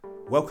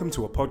Welcome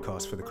to a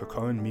podcast for the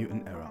Krakoan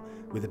mutant era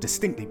with a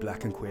distinctly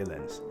black and queer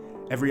lens.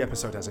 Every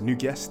episode has a new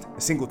guest,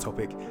 a single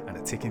topic, and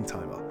a ticking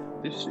timer.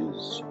 This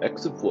is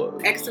X of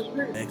Words. X of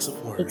Words. X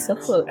of Words. X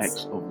of Words.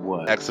 X of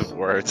Words. X of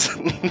Words.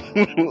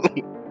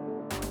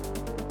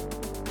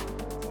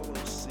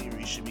 This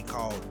series should be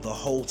called The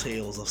Whole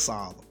Tales of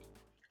Solemn.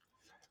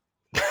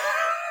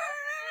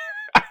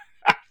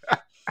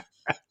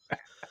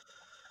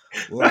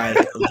 Like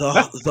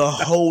the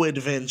whole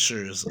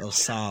adventures of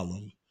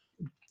Solemn.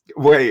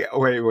 Wait.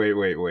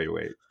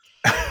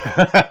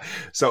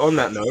 So on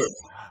that note,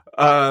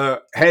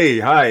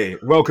 hi,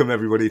 welcome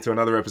everybody to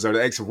another episode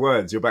of X of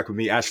Words. You're back with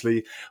me,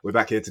 Ashley. We're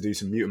back here to do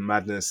some mutant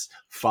madness,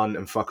 fun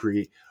and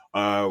fuckery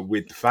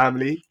with the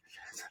family.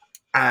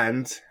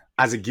 And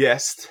as a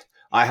guest,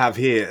 I have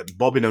here,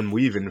 bobbing and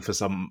weaving for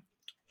some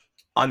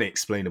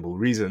unexplainable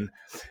reason,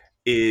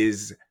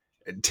 is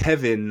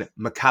Tevin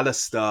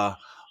McAllister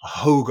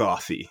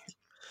Hogarthy.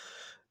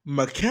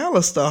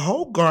 McAllister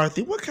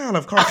Hogarthy? What kind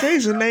of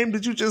Caucasian name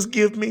did you just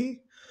give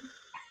me?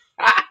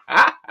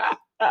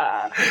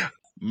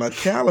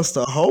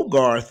 McAllister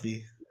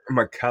Hogarthy.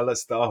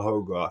 McAllister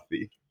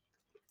Hogarthy.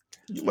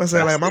 You must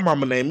say like my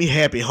mama named me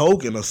Happy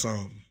Hogan or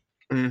something.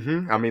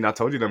 Mm-hmm. I mean, I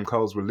told you them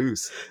coals were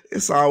loose.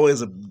 It's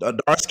always a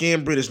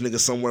dark-skinned British nigga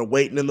somewhere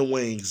waiting in the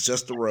wings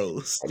just to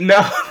roast.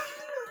 No.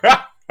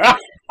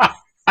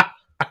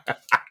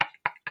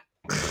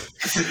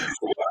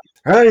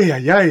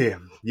 Hey.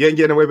 You ain't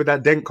getting away with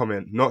that dent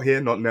comment. Not here,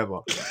 not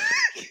never.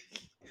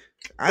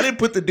 I didn't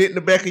put the dent in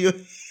the back of your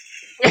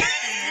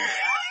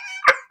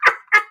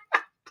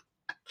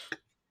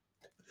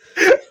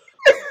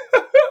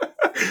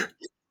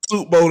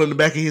soup bowl in the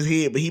back of his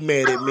head, but he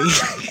mad at me.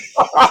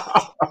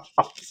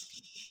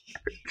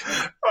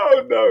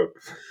 Oh no.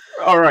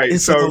 All right.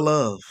 It's so all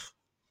love.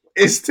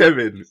 It's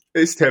Tevin.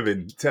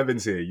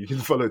 Tevin's here. You can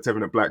follow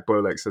Tevin at Black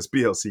Bolex. That's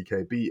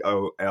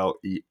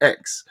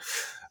BLCKBOLEX.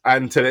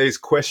 And today's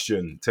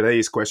question,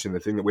 the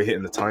thing that we're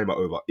hitting the timer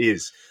over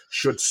is,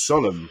 should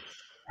Solemn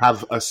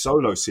have a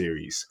solo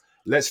series?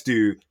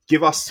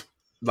 Give us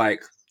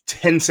like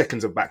 10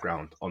 seconds of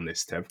background on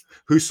this, Tev.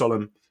 Who's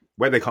Solemn?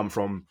 Where they come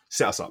from?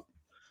 Set us up.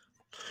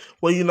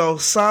 Well, you know,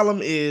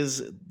 Solemn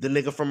is the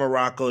nigga from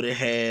Morocco that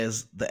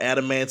has the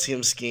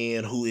adamantium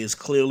skin, who is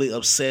clearly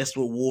obsessed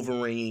with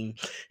Wolverine.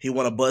 He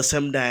want to bust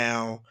him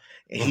down,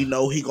 and he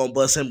know he gonna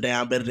bust him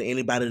down better than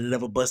anybody that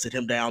ever busted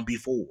him down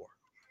before.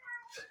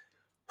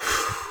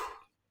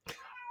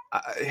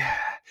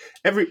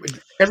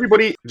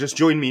 Everybody just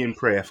join me in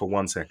prayer for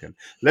 1 second.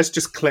 Let's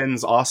just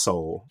cleanse our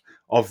soul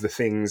of the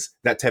things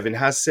that Tevin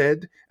has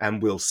said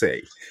and will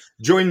say.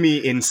 Join me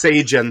in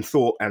sage and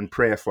thought and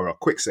prayer for a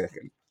quick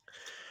second.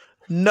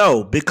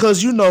 No,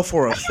 because you know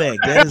for a fact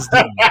that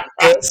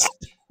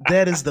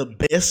is the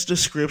best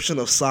description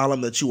of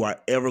Solemn that you are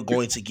ever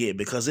going to get,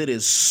 because it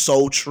is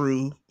so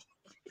true.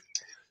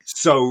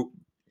 So,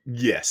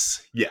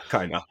 yes. Yeah,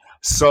 kind of.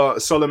 So,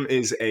 Solemn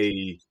is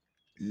a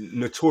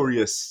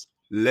notorious,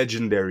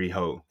 legendary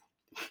hoe.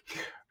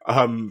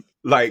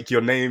 Like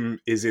your name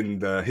is in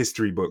the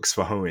history books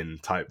for hoeing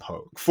type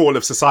hoe. Fall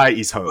of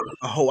society's hoe.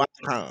 A whole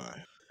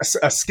icon.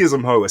 A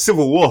schism hoe. A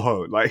civil war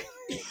hoe. Like,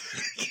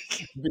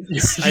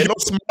 ain't no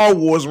small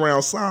wars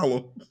around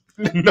Solemn.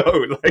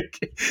 No,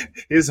 like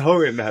his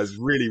hoeing has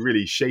really,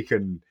 really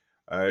shaken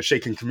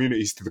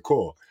communities to the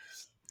core.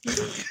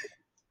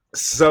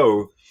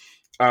 So,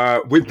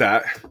 with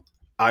that,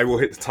 I will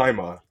hit the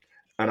timer,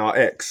 and our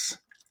X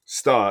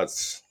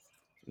starts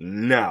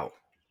now.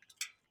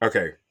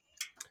 Okay.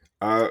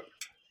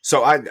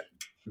 So I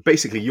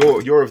basically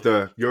you're of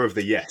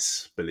the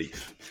yes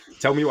belief.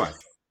 Tell me why.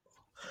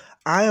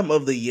 I am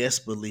of the yes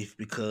belief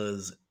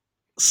because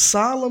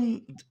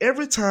Solemn,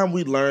 every time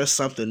we learn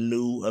something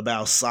new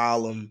about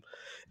Solemn,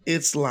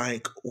 it's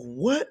like,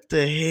 what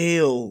the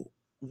hell?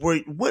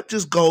 What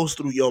just goes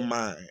through your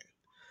mind?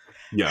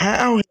 Yeah.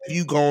 How have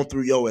you gone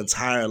through your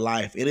entire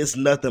life and it's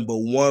nothing but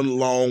one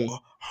long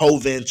whole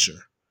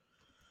venture?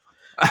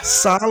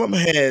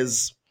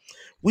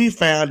 We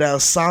found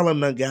out Solemn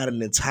done got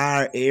an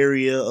entire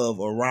area of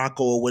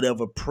Morocco or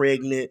whatever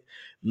pregnant,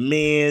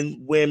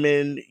 men,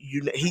 women,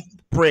 he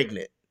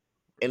pregnant.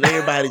 And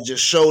everybody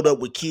just showed up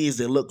with kids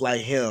that look like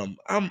him.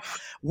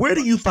 Where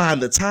do you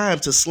find the time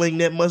to sling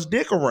that much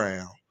dick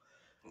around?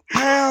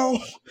 How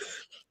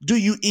do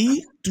you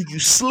eat? Do you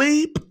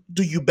sleep?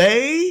 Do you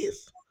bathe?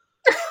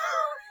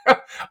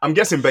 I'm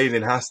guessing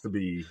bathing has to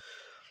be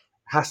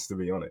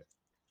on it.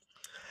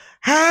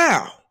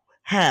 How?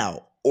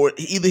 Or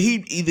either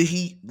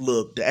he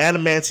look, the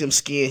adamantium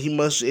skin,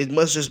 it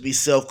must just be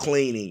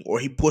self-cleaning, or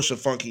he pushing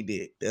funky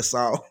dick. That's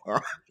all.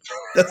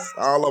 That's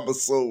all I'm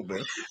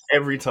assuming.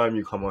 Every time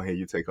you come on here,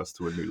 you take us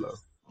to a new low.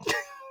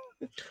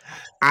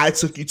 I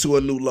took you to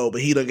a new low,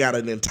 but he done got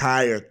an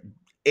entire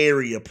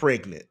area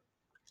pregnant.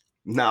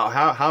 Now,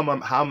 how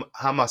am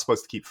I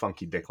supposed to keep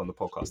funky dick on the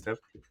podcast,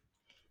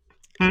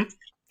 Tev?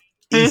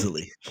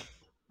 Easily.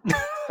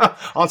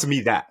 Answer me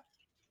that.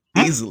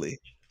 Easily.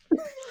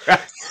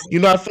 You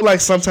know, I feel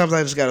like sometimes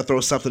I just got to throw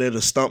something in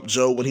to stump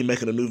Joe when he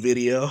making a new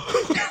video.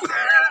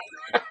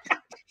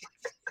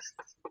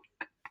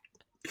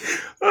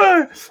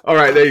 All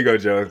right, there you go,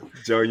 Joe.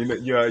 Joe,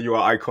 you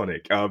are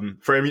iconic.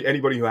 For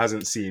anybody who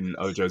hasn't seen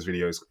Ojo's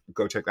videos,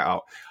 go check that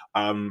out.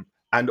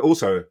 And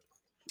also,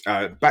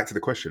 back to the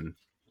question.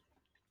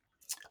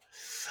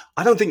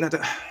 I don't think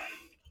that.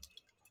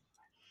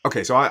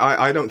 Okay, so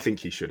I don't think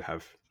he should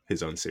have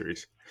his own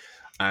series,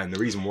 and the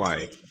reason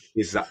why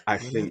is that I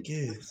think.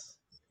 Yes.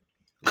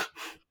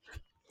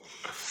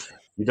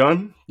 You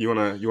done? You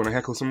wanna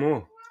heckle some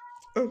more?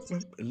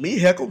 Me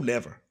heckle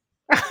never.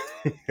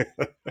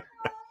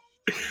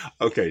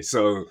 Okay,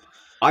 so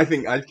I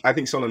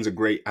think Solemn's a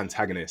great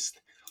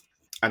antagonist,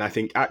 and I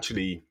think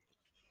actually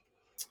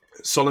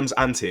Solemn's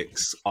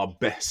antics are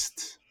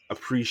best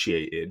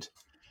appreciated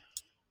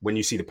when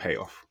you see the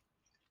payoff.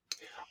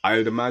 I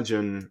would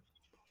imagine,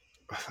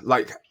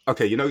 like,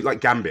 okay,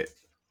 like Gambit.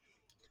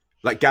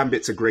 Like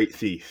Gambit's a great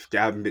thief.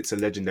 Gambit's a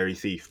legendary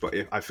thief. But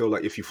I feel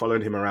like if you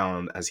followed him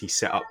around as he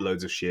set up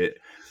loads of shit,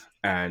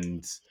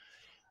 and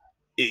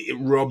it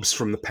robs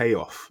from the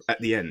payoff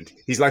at the end.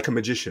 He's like a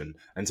magician,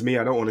 and to me,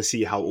 I don't want to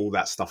see how all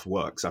that stuff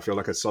works. I feel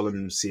like a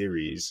Solemn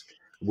series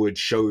would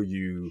show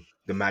you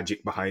the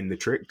magic behind the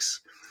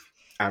tricks.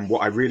 And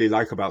what I really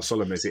like about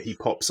Solemn is that he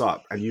pops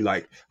up, and you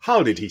like,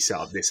 how did he set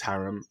up this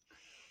harem?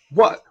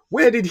 What?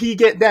 Where did he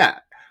get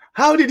that?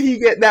 How did he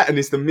get that? And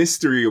it's the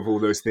mystery of all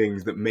those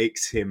things that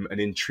makes him an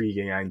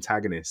intriguing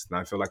antagonist. And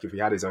I feel like if he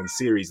had his own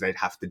series, they'd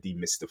have to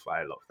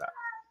demystify a lot of that.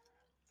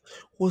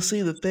 Well,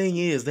 see, the thing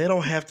is, they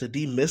don't have to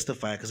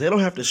demystify because they don't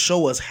have to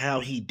show us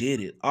how he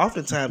did it.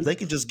 Oftentimes, they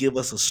can just give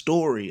us a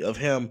story of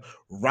him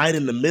right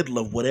in the middle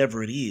of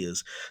whatever it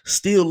is,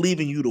 still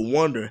leaving you to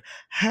wonder,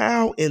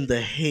 how in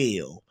the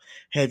hell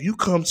have you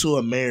come to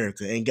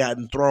America and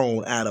gotten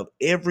thrown out of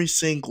every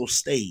single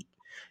state?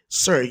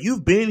 Sir,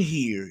 you've been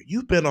here.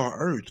 You've been on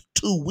Earth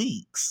 2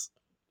 weeks.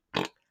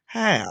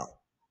 How?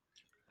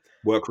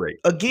 Work rate.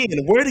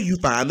 Again, where do you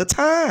find the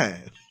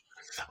time?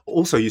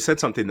 Also, you said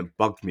something that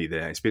bugged me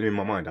there. It's been in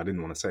my mind. I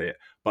didn't want to say it.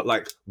 But,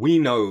 like, we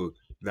know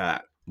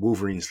that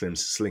Wolverine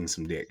slings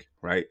some dick,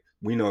 right?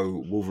 We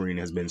know Wolverine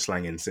has been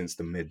slanging since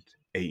the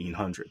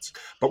mid-1800s.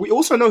 But we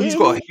also know he's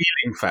got a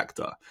healing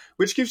factor,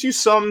 which gives you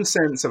some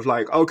sense of,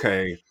 like,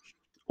 okay,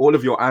 all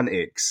of your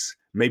antics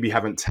maybe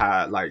haven't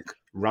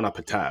run up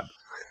a tab.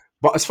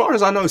 But as far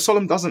as I know,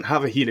 Solemn doesn't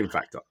have a healing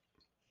factor.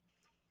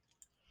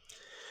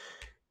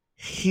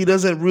 He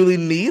doesn't really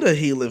need a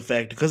healing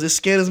factor because his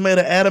skin is made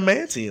of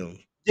adamantium.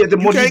 Yeah,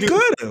 then what do you do?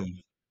 Cut him.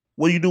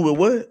 What do you do with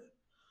what?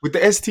 With the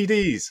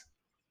STDs.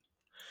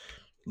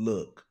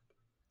 Look,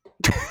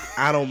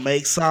 I don't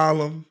make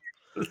Solemn.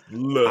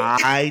 Look.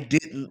 I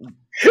didn't.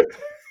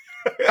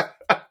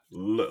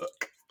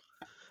 Look.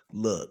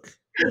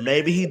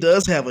 Maybe he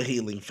does have a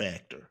healing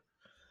factor.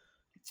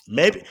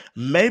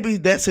 Maybe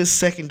that's his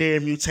secondary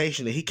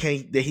mutation that he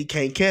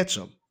can't catch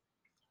him.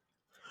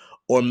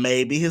 Or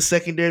maybe his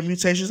secondary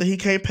mutation is that he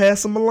can't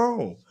pass them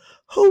along.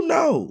 Who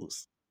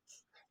knows?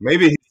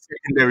 Maybe his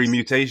secondary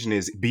mutation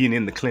is being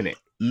in the clinic.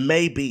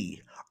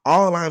 Maybe.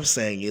 All I'm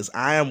saying is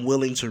I am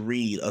willing to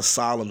read a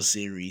Solemn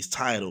series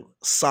titled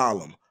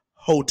Solemn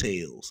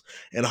Hotels.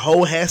 And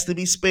Ho has to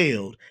be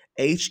spelled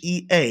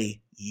Heaux.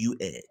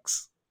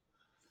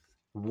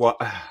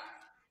 What?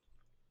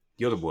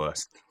 You're the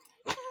worst.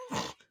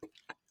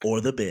 Or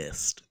the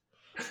best.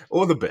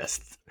 Or the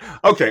best.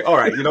 Okay, all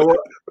right. You know what?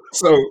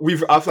 So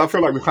I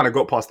feel like we've kind of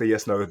got past the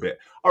yes no a bit.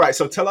 All right,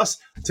 so tell us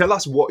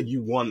what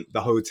you want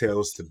the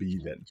hotels to be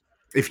then.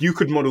 If you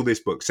could model this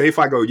book, say if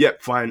I go,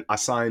 yep, fine, I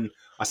sign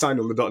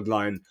on the dotted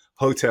line,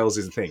 hotels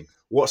is a thing.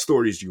 What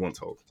stories do you want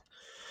told?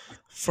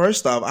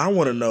 First off, I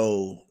want to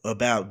know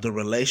about the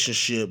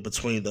relationship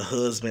between the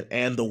husband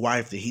and the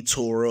wife that he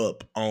tore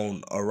up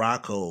on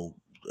Arakko,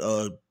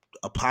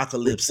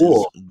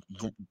 Apocalypse's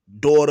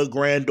daughter,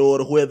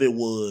 granddaughter, whoever it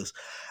was.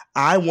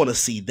 I want to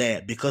see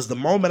that because the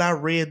moment I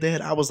read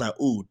that, I was like,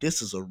 ooh,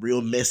 this is a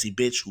real messy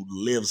bitch who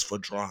lives for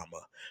drama.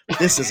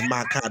 This is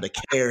my kind of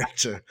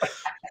character.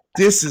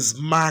 This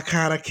is my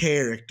kind of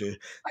character.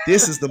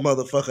 This is the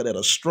motherfucker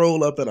that'll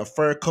stroll up in a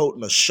fur coat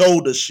and a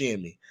shoulder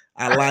shimmy.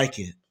 I like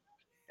it.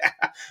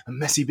 A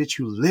messy bitch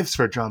who lives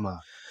for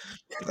drama.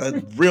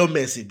 A real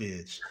messy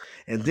bitch.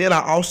 And then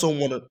I also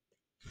want to...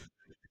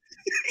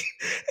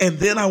 And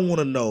then I want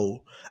to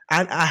know,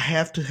 I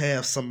have to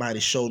have somebody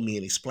show me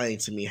and explain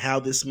to me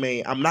how this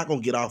man, I'm not going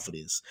to get off of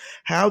this.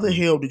 How the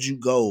hell did you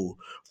go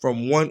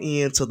from one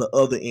end to the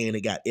other end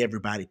and got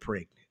everybody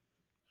pregnant?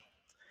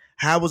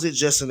 How was it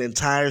just an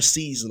entire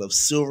season of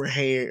silver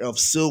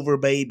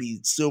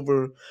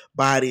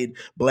bodied,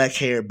 black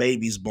haired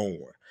babies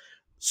born?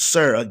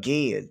 Sir,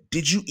 again,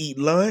 did you eat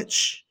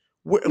lunch?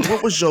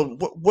 What was your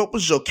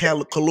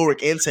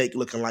caloric intake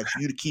looking like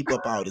for you to keep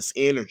up all this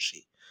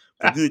energy?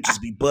 For you to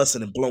just be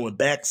busting and blowing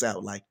backs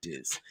out like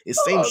this. It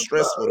seems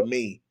stressful to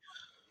me.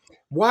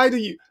 Why do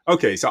you...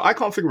 Okay, so I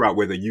can't figure out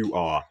whether you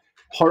are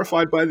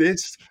horrified by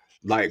this,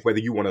 like whether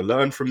you want to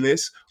learn from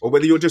this, or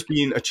whether you're just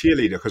being a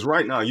cheerleader, because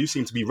right now you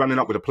seem to be running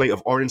up with a plate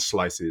of orange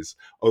slices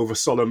over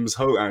Solemn's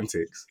hoe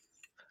antics.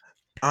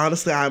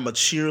 Honestly, I'm a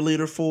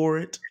cheerleader for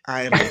it.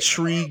 I am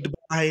intrigued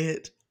by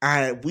it.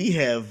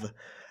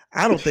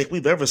 I don't think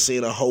we've ever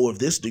seen a hoe of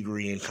this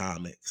degree in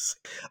comics.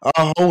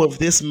 A hoe of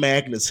this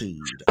magnitude.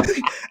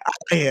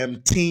 I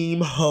am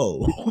Team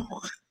Hoe.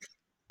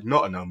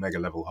 Not an Omega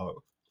level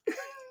hoe.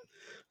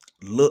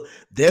 Look,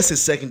 that's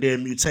his secondary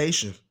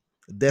mutation.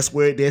 That's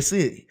it.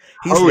 He's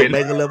Hoeing. an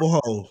Omega level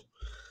hoe.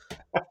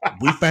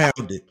 We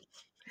found it.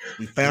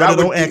 We found That it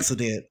would on be-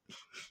 accident.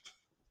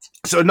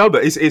 So no,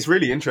 but it's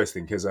really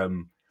interesting because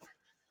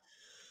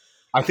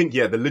I think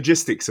the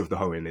logistics of the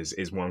hoeing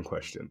is one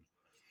question.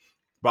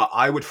 But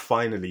I would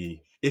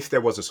finally, if there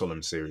was a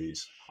Solemn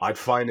series, I'd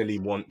finally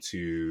want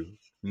to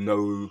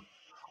know.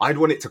 I'd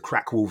want it to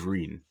crack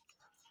Wolverine,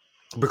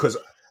 because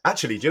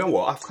actually, do you know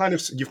what?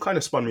 You've kind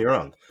of spun me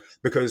around,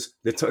 because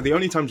the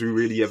only times we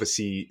really ever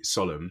see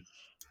Solemn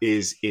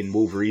is in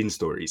Wolverine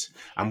stories,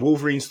 and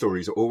Wolverine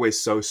stories are always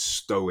so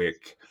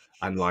stoic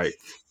and like,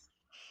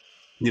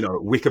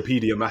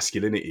 Wikipedia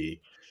masculinity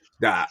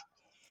that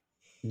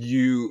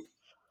you're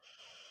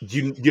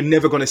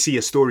never going to see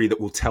a story that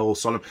will tell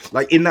Solemn,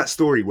 like in that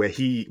story where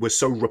he was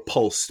so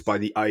repulsed by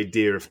the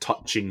idea of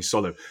touching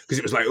Solemn, because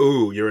it was like,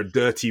 oh, you're a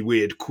dirty,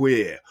 weird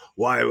queer.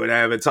 Why would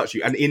I ever touch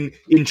you? And in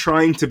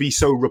trying to be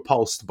so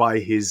repulsed by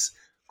his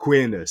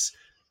queerness,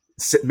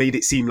 made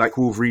it seem like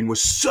Wolverine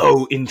was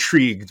so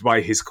intrigued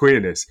by his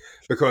queerness,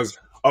 because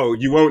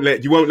you won't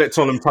let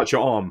Solemn touch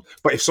your arm,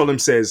 but if Solemn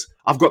says,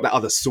 I've got that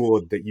other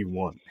sword that you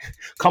want,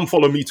 come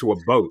follow me to a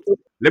boat,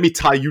 let me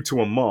tie you to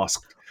a mast.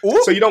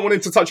 Ooh. So you don't want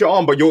him to touch your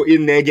arm, but you're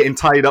in there getting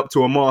tied up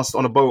to a mast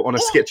on a boat on a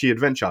sketchy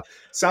adventure.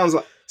 Sounds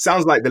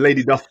like the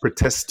lady doth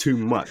protest too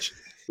much.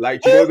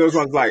 Like, those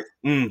ones like,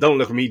 don't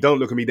look at me,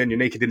 then you're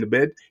naked in the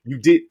bed.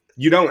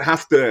 You don't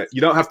have to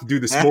do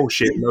the small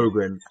shit,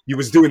 Logan. You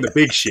was doing the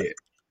big shit.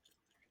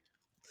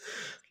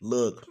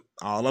 Look,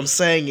 all I'm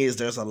saying is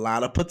there's a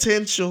lot of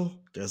potential.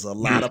 There's a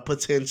lot of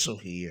potential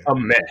here. A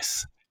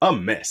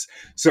mess.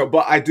 So,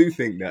 but I do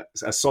think that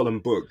a Solemn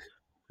book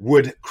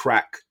would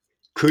crack.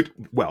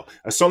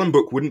 A Solemn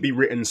book wouldn't be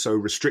written so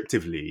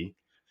restrictively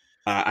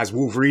as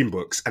Wolverine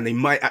books, and they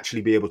might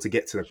actually be able to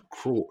get to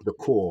the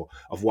core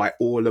of why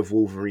all of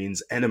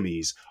Wolverine's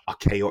enemies are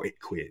chaotic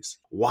queers.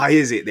 Why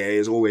is it there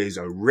is always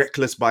a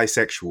reckless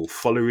bisexual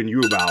following you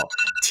about,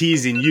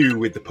 teasing you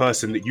with the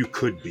person that you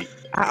could be?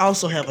 I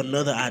also have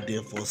another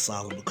idea for a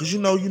Solemn, because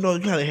you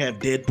gotta have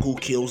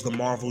Deadpool kills the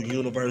Marvel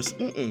Universe.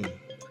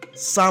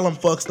 Solemn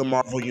fucks the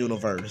Marvel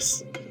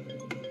Universe.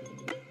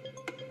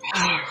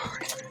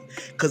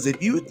 Because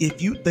if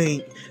you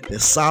think that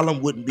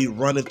Solemn wouldn't be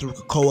running through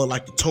Krakoa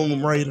like the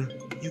Tomb Raider,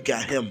 you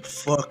got him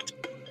fucked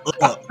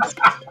up.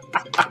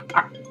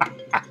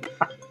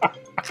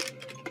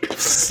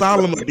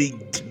 Solemn would be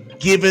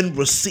giving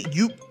receipt.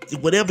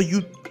 Whatever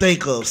you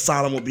think of,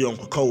 Solemn will be on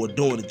Krakoa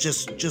doing it.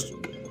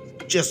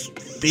 Just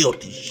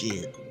filthy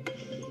shit.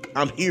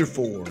 I'm here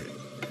for it.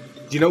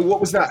 Do you know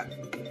what was that?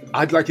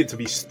 I'd like it to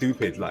be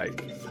stupid.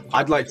 Like,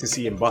 I'd like to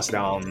see him bust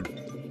down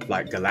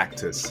like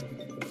Galactus.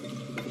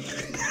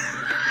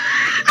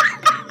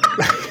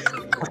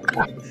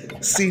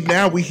 See,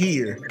 now we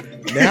here.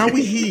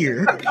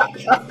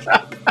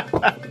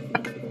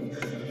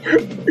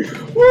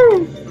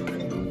 Woo!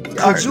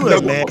 Could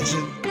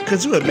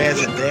you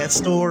imagine that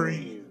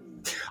story?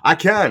 I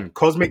can.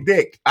 Cosmic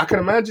Dick. I can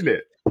imagine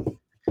it.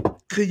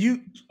 Could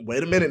you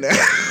wait a minute now?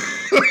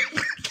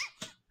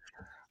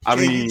 I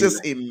mean, you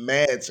just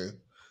imagine?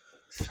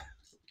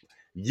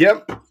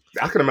 Yep.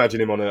 I can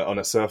imagine him on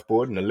a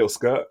surfboard and a little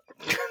skirt.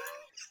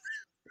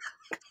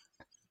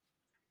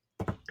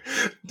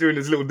 Doing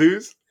his little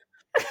do's.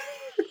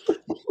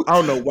 I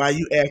don't know why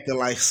you acting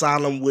like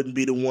Solemn wouldn't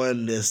be the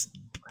one that's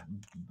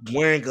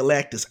wearing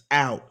Galactus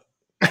out.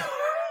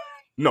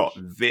 Not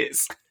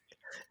this.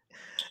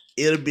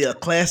 It'll be a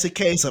classic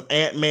case of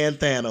Ant-Man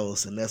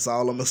Thanos, and that's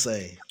all I'm gonna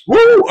say.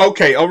 Woo!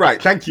 Okay, all right.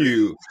 Thank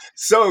you.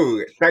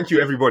 So, thank you,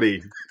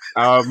 everybody.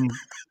 Thank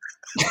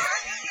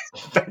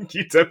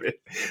you, Tevin.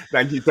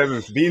 Thank you,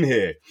 Tevin, for being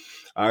here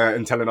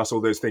and telling us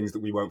all those things that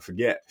we won't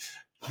forget.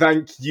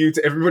 Thank you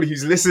to everybody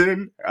who's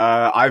listening.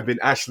 I've been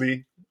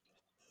Ashley.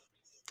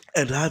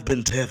 And I've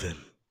been Tevin.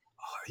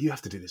 Oh, you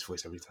have to do this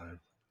voice every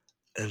time.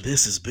 And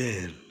this has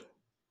been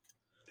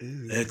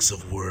X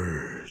of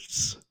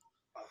Words.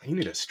 Oh, you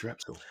need a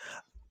strepsil.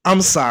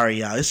 I'm sorry,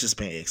 y'all. It's just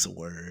been X of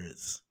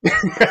Words.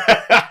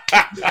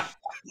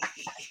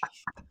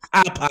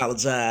 I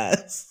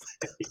apologize.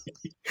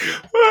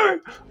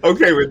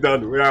 Okay, we're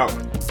done. We're out.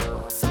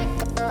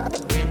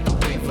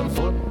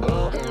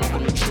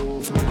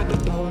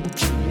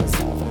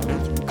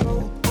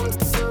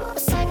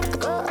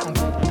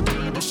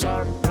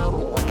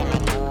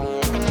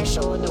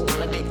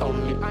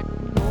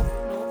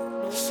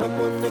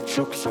 Someone that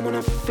chokes, someone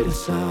I fit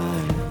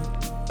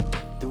aside.